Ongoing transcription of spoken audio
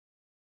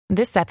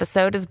This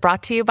episode is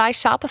brought to you by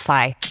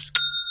Shopify.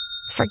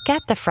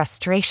 Forget the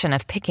frustration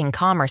of picking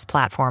commerce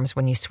platforms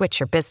when you switch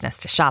your business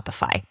to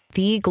Shopify,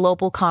 the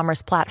global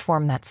commerce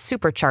platform that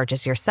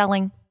supercharges your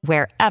selling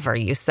wherever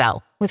you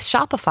sell. With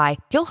Shopify,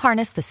 you'll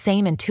harness the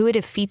same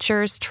intuitive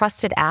features,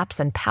 trusted apps,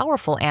 and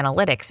powerful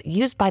analytics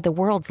used by the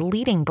world's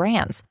leading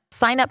brands.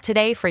 Sign up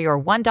today for your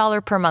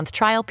 $1 per month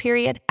trial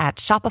period at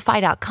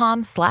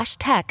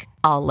shopify.com/tech,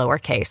 all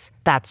lowercase.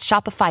 That's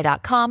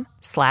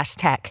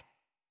shopify.com/tech.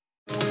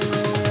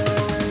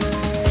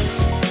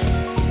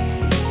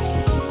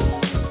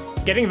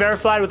 Getting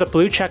verified with a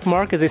blue check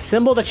mark is a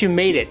symbol that you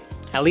made it,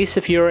 at least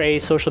if you're a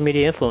social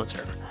media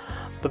influencer.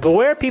 But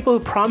beware people who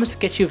promise to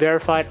get you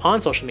verified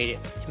on social media.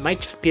 It might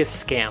just be a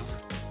scam.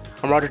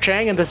 I'm Roger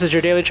Chang, and this is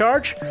your Daily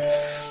Charge.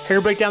 Here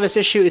to break down this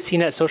issue is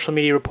CNET social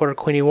media reporter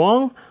Queenie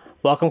Wong.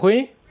 Welcome,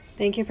 Queenie.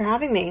 Thank you for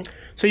having me.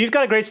 So you've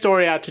got a great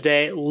story out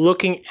today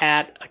looking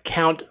at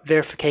account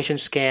verification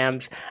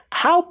scams.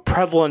 How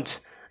prevalent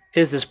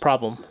is this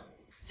problem?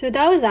 So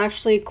that was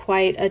actually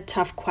quite a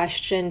tough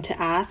question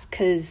to ask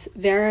because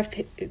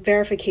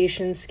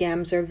verification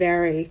scams are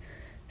very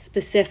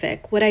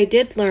specific. What I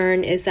did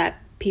learn is that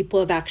people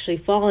have actually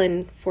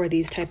fallen for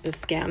these type of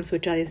scams,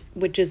 which I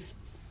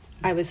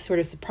was sort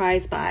of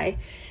surprised by.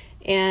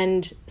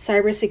 And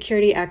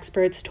cybersecurity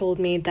experts told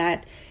me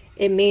that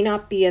it may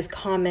not be as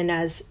common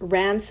as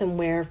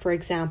ransomware, for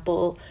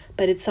example,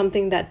 but it's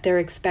something that they're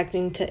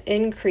expecting to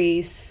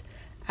increase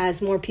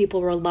as more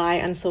people rely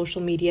on social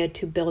media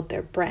to build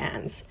their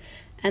brands.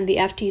 And the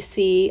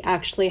FTC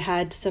actually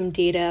had some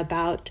data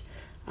about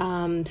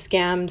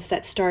scams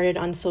that started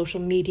on social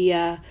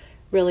media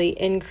really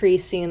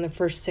increasing in the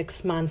first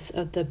 6 months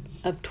of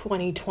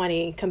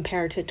 2020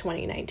 compared to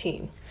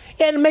 2019.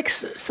 Yeah, and it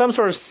makes some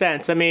sort of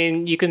sense. I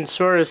mean, you can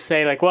sort of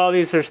say like, well,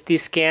 these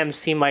scams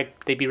seem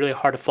like they'd be really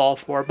hard to fall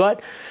for,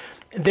 but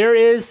there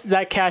is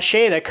that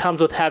cachet that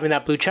comes with having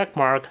that blue check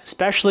mark,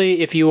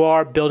 especially if you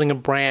are building a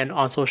brand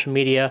on social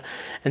media.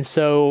 And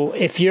so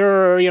if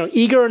you're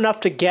eager enough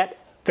to get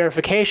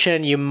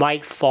verification, you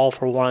might fall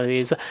for one of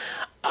these.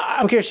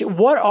 I'm curious,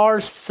 what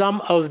are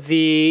some of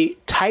the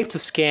types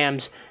of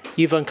scams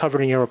you've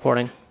uncovered in your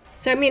reporting?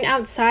 So, I mean,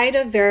 outside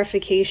of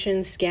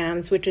verification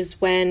scams, which is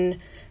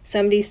when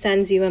somebody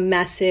sends you a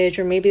message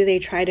or maybe they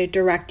try to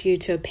direct you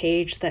to a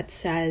page that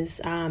says,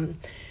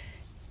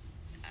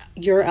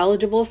 you're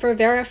eligible for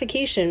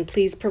verification.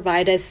 Please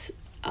provide us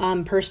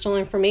personal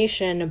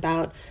information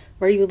about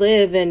where you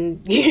live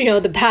and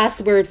the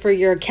password for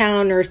your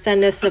account, or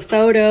send us a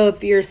photo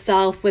of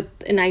yourself with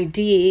an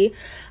ID,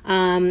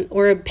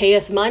 or pay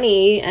us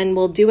money and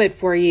we'll do it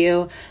for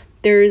you.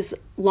 There's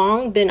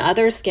long been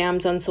other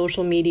scams on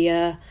social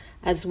media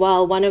as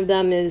well. One of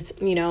them is,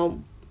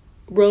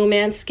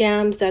 romance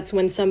scams. That's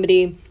when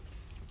somebody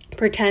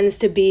pretends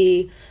to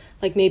be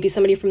like maybe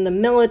somebody from the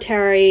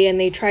military and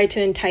they try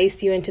to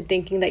entice you into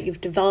thinking that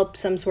you've developed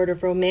some sort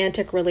of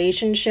romantic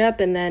relationship.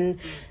 And then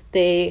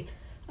they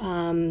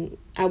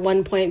at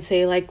one point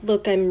say like,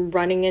 look, I'm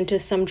running into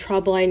some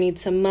trouble. I need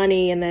some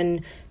money. And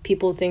then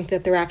people think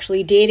that they're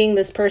actually dating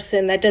this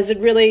person that doesn't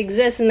really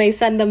exist and they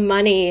send them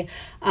money.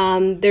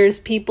 There's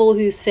people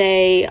who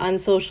say on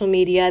social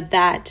media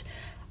that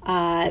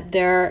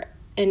they're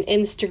an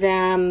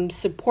Instagram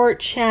support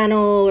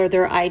channel or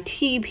they're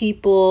IT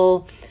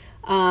people.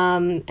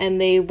 And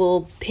they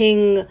will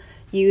ping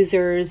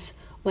users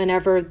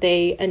whenever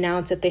they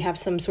announce that they have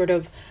some sort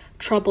of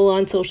trouble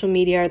on social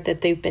media,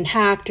 that they've been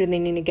hacked or they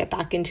need to get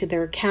back into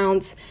their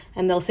accounts.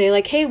 And they'll say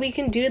like, hey, we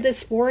can do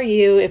this for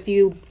you if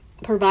you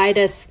provide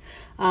us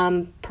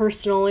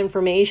personal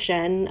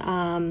information.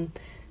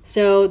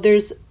 So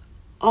there's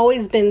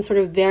always been sort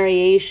of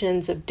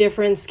variations of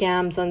different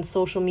scams on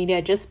social media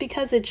just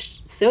because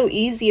it's so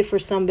easy for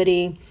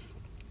somebody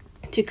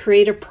to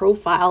create a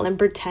profile and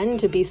pretend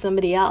to be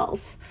somebody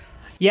else.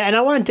 Yeah, and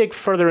I want to dig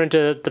further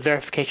into the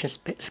verification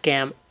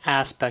scam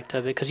aspect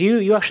of it, because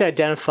you actually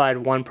identified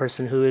one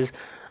person who is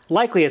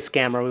likely a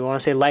scammer. We want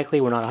to say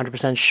likely, we're not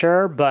 100%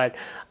 sure, but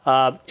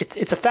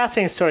it's a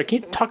fascinating story.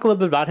 Can you talk a little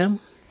bit about him?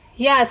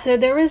 Yeah, so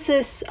there was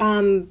this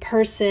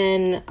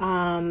person,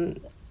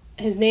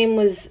 his name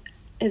is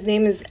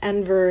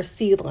Enver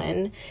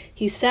Seelin.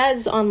 He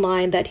says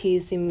online that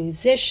he's a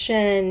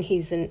musician,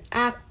 he's an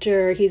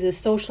actor, he's a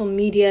social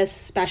media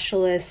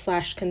specialist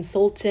 /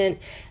 consultant,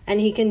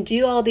 and he can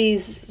do all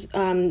these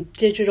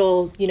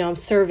digital,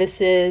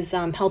 services,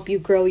 help you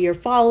grow your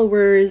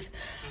followers.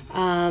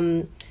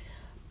 But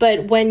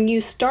when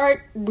you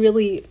start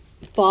really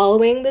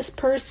following this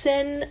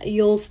person,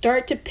 you'll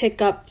start to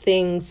pick up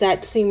things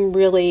that seem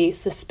really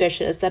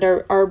suspicious, that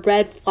are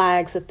red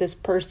flags that this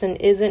person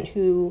isn't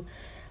who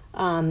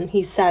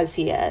he says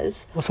he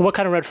is. Well, so what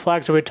kind of red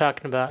flags are we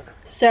talking about?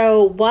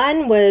 So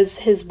one was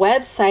his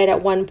website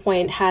at one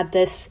point had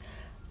this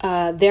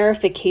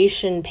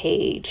verification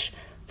page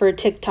for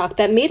TikTok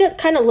that made it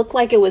kind of look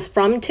like it was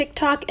from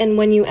TikTok. And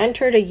when you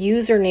entered a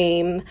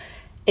username,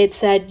 it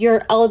said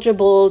you're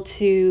eligible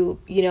to,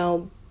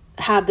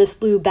 have this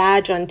blue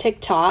badge on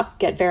TikTok,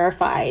 get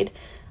verified.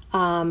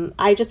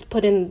 I just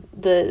put in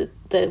the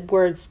the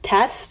words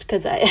test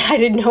because I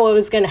didn't know what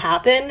was going to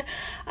happen.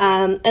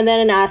 And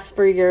then it asks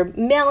for your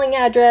mailing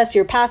address,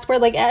 your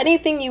password, like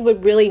anything you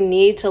would really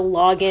need to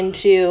log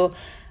into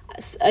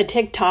a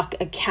TikTok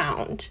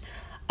account.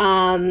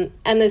 And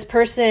this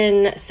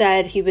person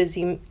said he's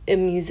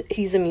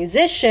a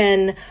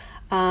musician,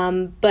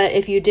 but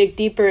if you dig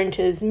deeper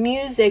into his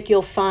music,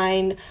 you'll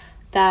find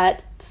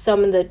that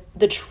some of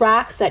the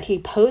tracks that he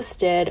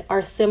posted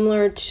are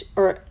similar to,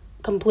 or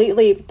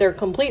they're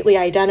completely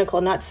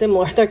identical, not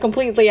similar, they're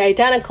completely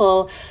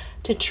identical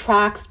to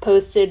tracks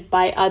posted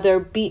by other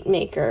beat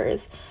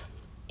makers.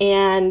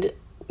 And,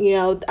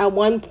 at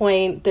one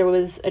point there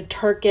was a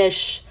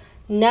Turkish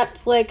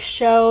Netflix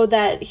show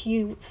that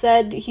he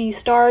said he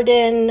starred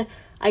in.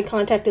 I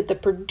contacted the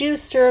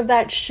producer of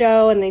that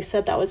show and they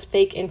said that was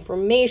fake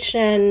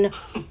information.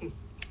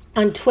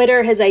 On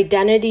Twitter, his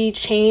identity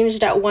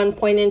changed at one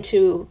point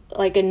into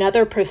like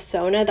another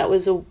persona that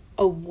was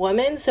a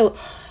woman. So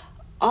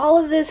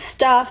all of this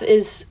stuff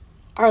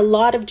are a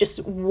lot of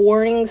just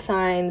warning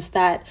signs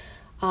that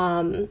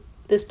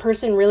this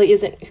person really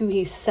isn't who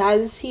he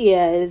says he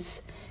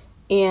is.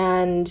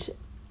 And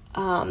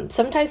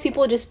sometimes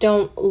people just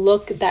don't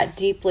look that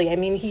deeply. I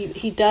mean,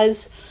 he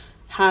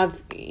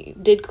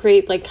did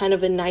create like kind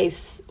of a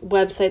nice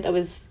website that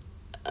was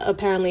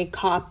apparently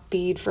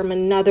copied from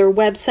another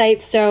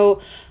website.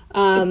 So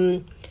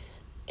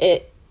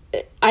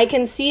I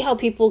can see how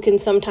people can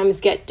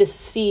sometimes get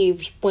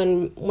deceived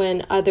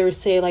when others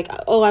say like,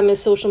 oh, I'm a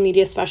social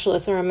media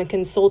specialist or I'm a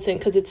consultant,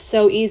 because it's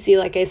so easy,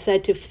 like I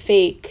said, to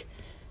fake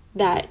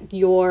that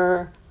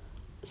you're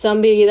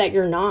somebody that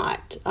you're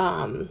not.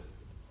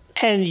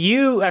 And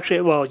you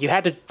actually, you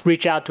had to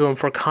reach out to him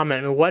for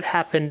comment. I mean, what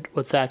happened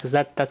with that? Because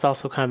that's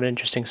also kind of an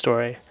interesting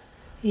story.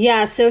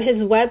 Yeah, so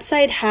his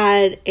website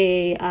had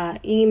a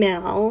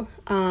email,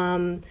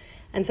 and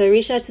so I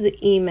reached out to the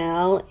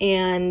email,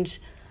 and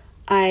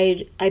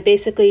I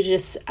basically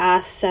just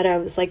said I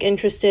was like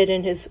interested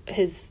in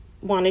his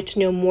wanted to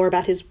know more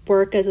about his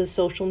work as a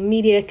social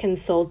media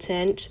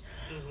consultant.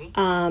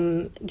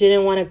 Mm-hmm.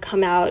 Didn't want to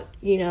come out,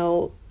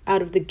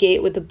 out of the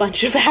gate with a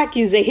bunch of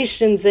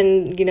accusations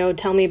and,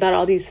 tell me about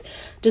all these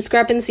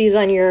discrepancies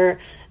on your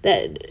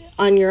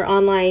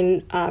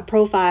online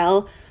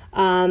profile.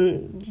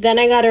 Then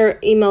I got an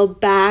email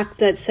back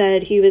that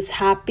said he was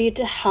happy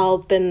to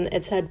help, and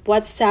it said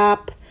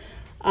WhatsApp.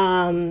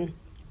 And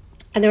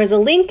there was a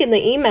link in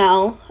the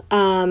email.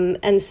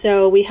 And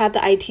so we had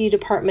the IT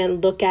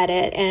department look at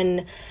it,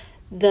 and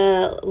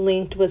the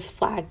link was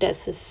flagged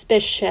as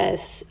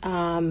suspicious,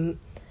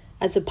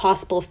 as a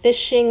possible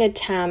phishing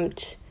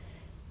attempt.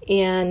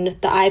 And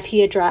the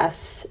IP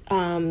address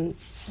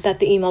that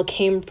the email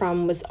came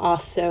from was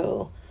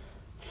also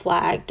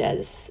flagged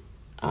as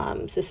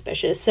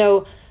suspicious.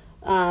 So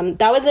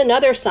that was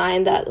another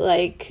sign that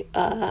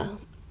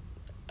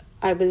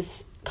I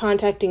was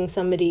contacting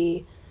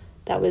somebody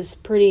that was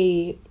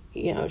pretty,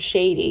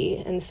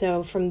 shady. And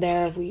so from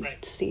there we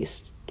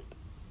ceased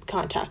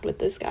contact with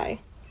this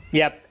guy.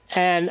 Yep.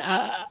 And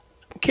I'm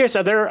curious,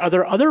 are there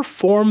other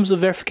forms of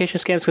verification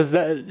scams? Because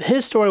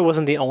his story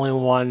wasn't the only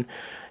one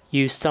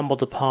you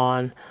stumbled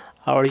upon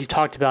or you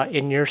talked about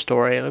in your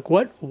story. Like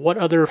what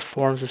other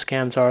forms of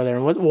scams are there?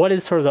 And what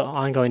is sort of the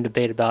ongoing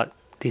debate about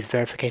these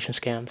verification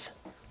scams?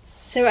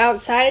 So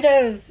outside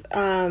of,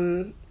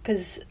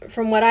 because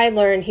from what I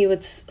learned, he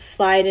would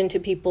slide into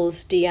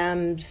people's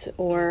DMs,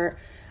 or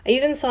I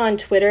even saw on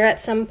Twitter at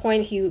some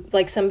point,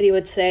 somebody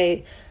would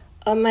say,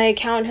 my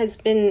account has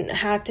been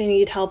hacked, I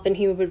need help, and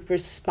he would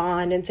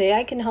respond and say,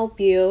 I can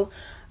help you.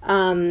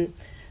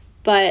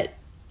 But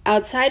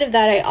outside of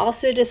that, I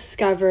also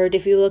discovered,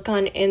 if you look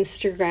on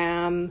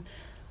Instagram,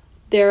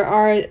 there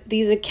are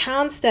these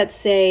accounts that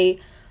say,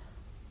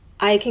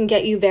 I can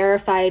get you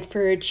verified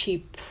for a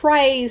cheap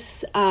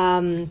price.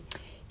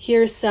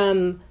 Here's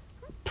some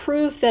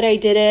proof that I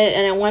did it.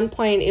 And at one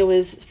point it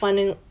was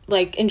fun,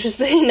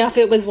 interestingly enough,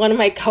 it was one of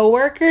my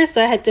coworkers.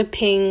 So I had to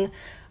ping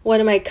one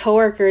of my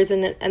coworkers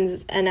and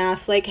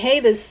ask hey,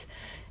 this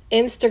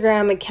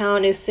Instagram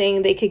account is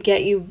saying they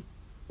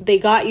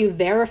got you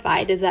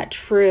verified. Is that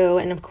true?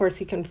 And of course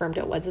he confirmed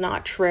it was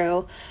not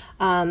true.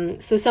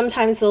 So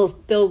sometimes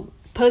they'll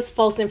post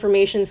false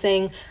information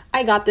saying,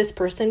 I got this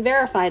person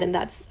verified, and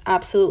that's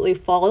absolutely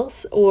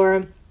false.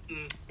 Or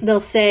they'll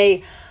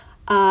say,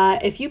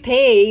 if you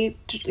pay,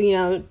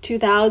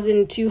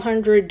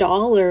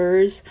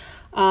 $2,200,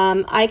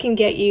 I can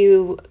get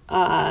you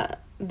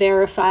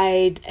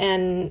verified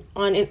and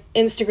on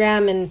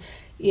Instagram and,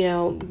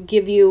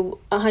 give you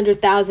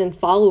 100,000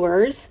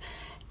 followers.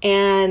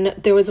 And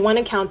there was one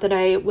account that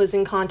I was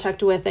in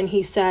contact with, and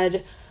he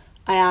said,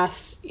 I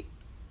asked,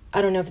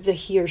 I don't know if it's a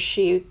he or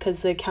she,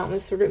 because the account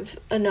was sort of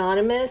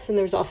anonymous, and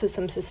there was also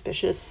some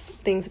suspicious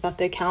things about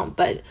the account.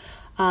 But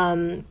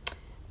when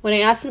I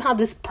asked him how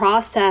this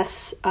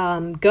process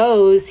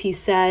goes, he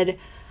said,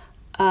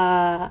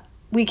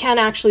 we can't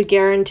actually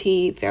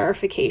guarantee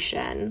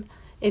verification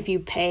if you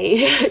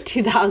pay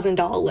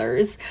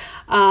 $2,000.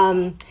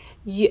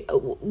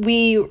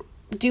 We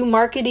do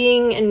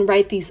marketing and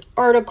write these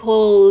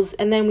articles,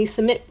 and then we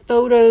submit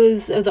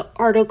photos of the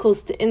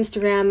articles to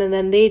Instagram, and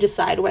then they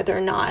decide whether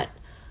or not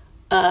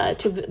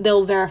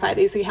they'll verify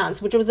these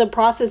accounts, which was a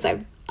process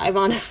I've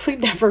honestly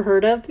never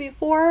heard of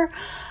before.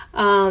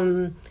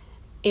 And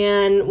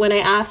when I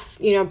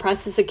asked,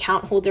 Press's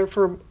account holder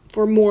for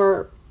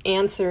more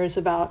answers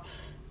about,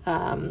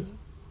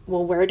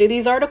 well, where do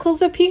these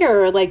articles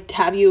appear? Like,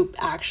 have you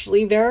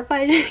actually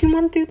verified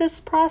anyone through this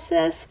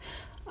process?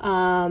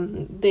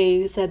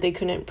 They said they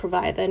couldn't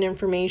provide that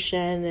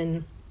information,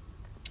 and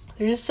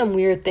there's just some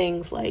weird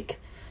things like,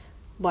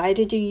 why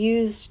did you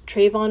use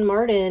Trayvon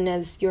Martin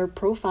as your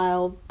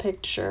profile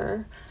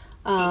picture?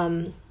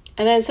 And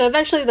then so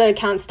eventually the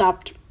account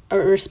stopped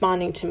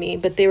responding to me,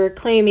 but they were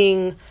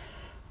claiming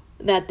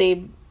that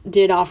they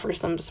did offer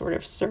some sort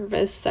of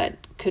service that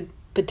could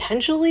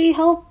potentially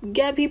help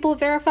get people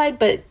verified,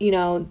 but they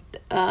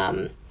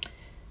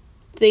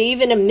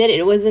even admitted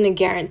it wasn't a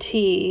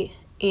guarantee.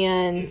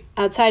 And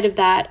outside of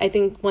that, I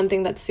think one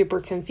thing that's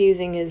super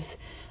confusing is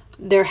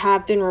there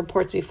have been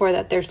reports before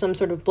that there's some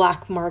sort of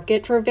black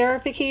market for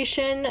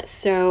verification.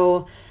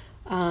 So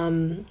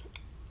that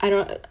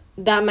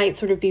might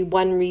sort of be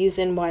one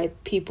reason why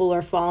people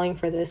are falling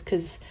for this,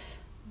 because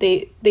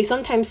they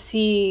sometimes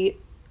see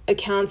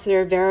accounts that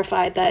are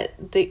verified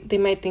that they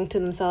might think to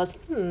themselves,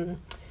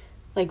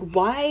 like,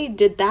 why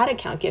did that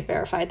account get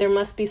verified? There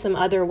must be some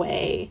other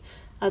way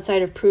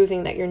outside of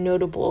proving that you're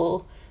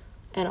notable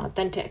and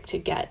authentic to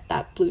get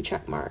that blue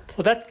check mark.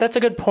 Well, that's a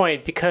good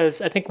point,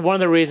 because I think one of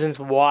the reasons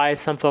why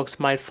some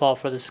folks might fall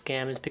for the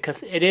scam is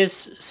because it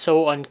is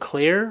so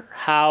unclear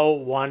how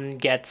one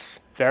gets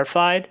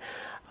verified,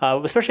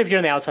 especially if you're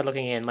on the outside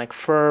looking in. Like,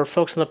 for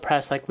folks in the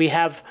press, like, we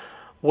have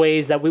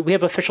ways that we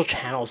have official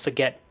channels to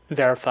get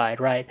verified,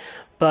 right?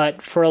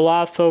 But for a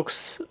lot of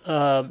folks,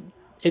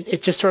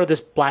 it's just sort of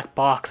this black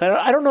box.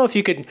 I don't know if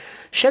you could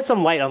shed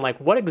some light on, like,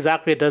 what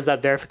exactly does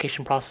that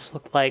verification process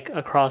look like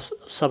across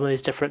some of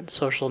these different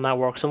social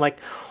networks, and, like,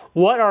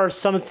 what are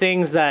some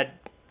things that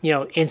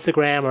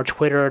Instagram or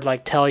Twitter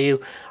like tell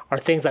you are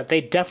things that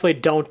they definitely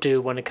don't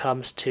do when it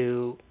comes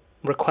to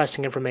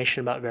requesting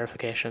information about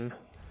verification.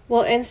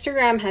 Well,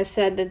 Instagram has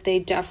said that they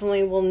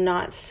definitely will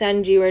not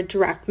send you a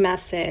direct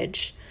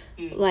message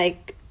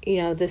like,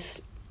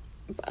 this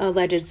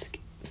alleged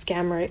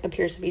scammer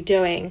appears to be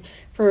doing,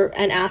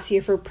 and ask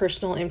you for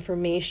personal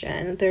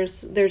information.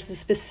 There's a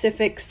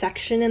specific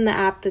section in the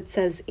app that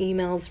says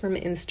emails from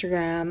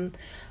Instagram.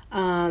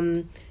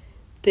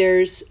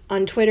 There's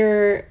on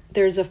Twitter,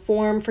 there's a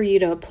form for you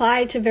to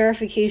apply to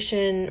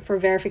verification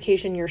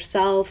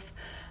yourself.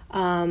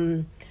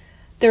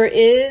 There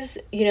is,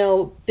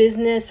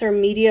 business or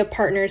media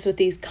partners with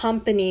these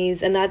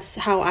companies, and that's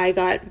how I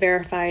got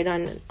verified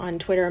on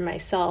Twitter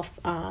myself.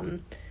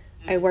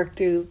 I worked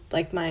through,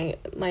 like, my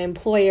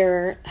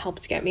employer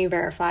helped get me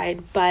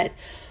verified, but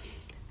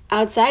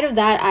outside of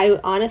that, I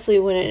honestly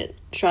wouldn't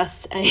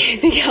trust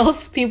anything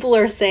else people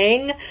are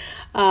saying.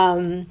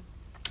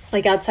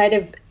 Like,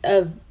 outside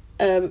of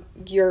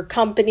your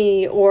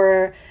company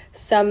or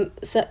some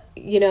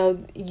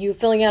you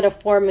filling out a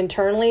form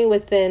internally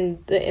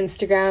within the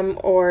Instagram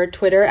or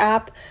Twitter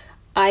app,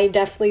 I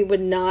definitely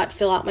would not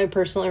fill out my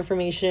personal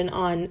information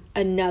on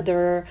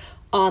another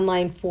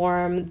online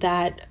form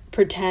that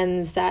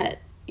pretends that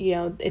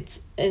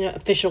it's an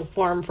official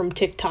form from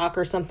TikTok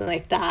or something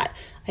like that.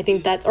 I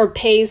think that's, or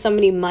pay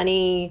somebody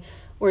money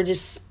or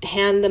just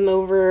hand them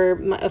over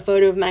a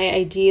photo of my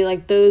ID.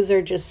 Like, those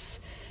are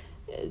just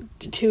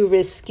too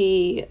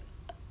risky,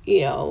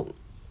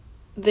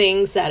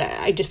 things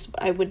that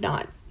I would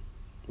not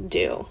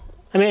do.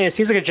 I mean, it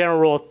seems like a general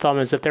rule of thumb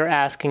is if they're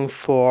asking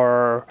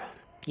for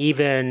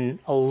even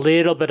a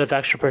little bit of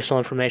extra personal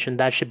information,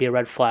 that should be a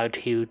red flag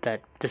to you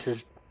that this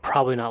is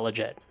probably not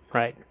legit,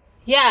 right?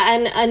 Yeah,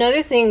 and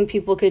another thing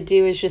people could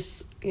do is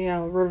just,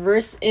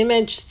 reverse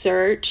image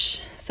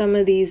search some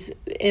of these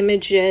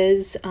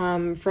images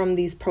from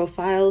these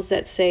profiles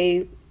that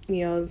say,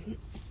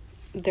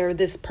 they're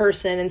this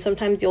person, and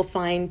sometimes you'll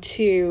find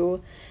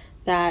too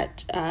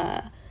that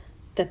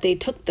that they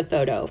took the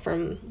photo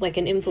from, like,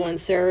 an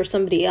influencer or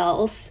somebody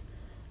else.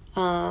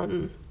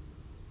 I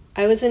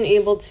wasn't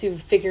able to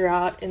figure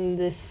out in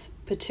this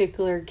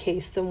particular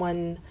case the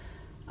one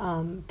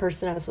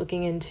person I was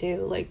looking into,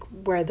 like,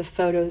 where the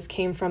photos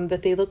came from,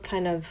 but they look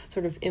kind of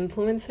sort of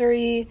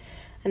influencer-y,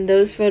 and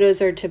those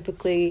photos are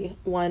typically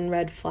one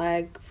red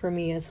flag for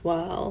me as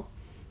well.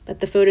 That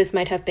the photos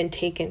might have been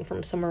taken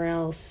from somewhere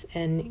else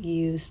and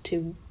used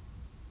to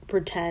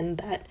pretend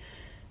that,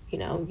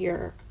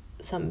 you're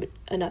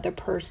another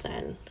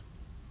person.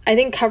 I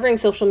think covering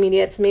social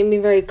media, it's made me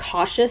very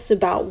cautious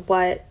about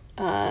what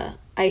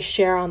I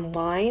share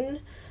online,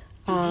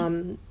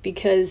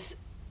 because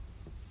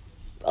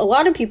a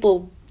lot of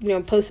people,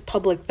 post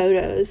public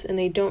photos and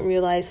they don't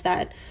realize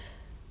that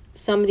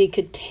somebody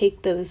could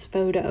take those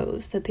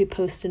photos that they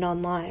posted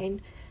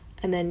online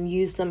and then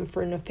use them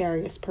for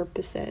nefarious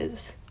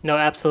purposes. No,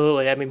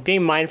 absolutely. I mean,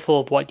 being mindful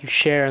of what you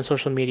share on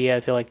social media,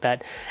 I feel like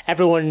that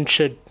everyone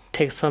should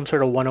take some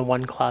sort of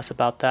one-on-one class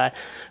about that.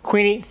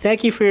 Queenie,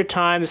 thank you for your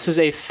time. This is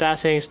a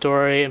fascinating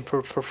story, and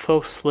for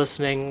folks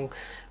listening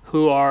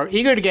who are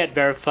eager to get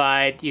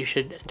verified, you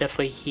should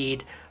definitely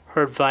heed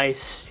her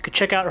advice. You can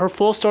check out her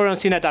full story on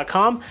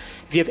CNET.com.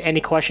 If you have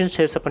any questions,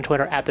 hit us up on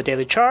Twitter at The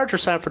Daily Charge, or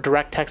sign up for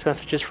direct text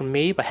messages from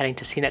me by heading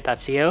to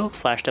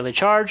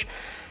cnet.co/dailycharge.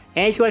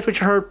 And if you liked what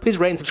you heard, please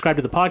rate and subscribe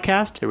to the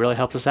podcast. It really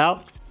helps us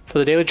out. For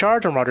The Daily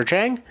Charge, I'm Roger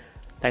Chang.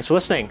 Thanks for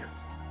listening.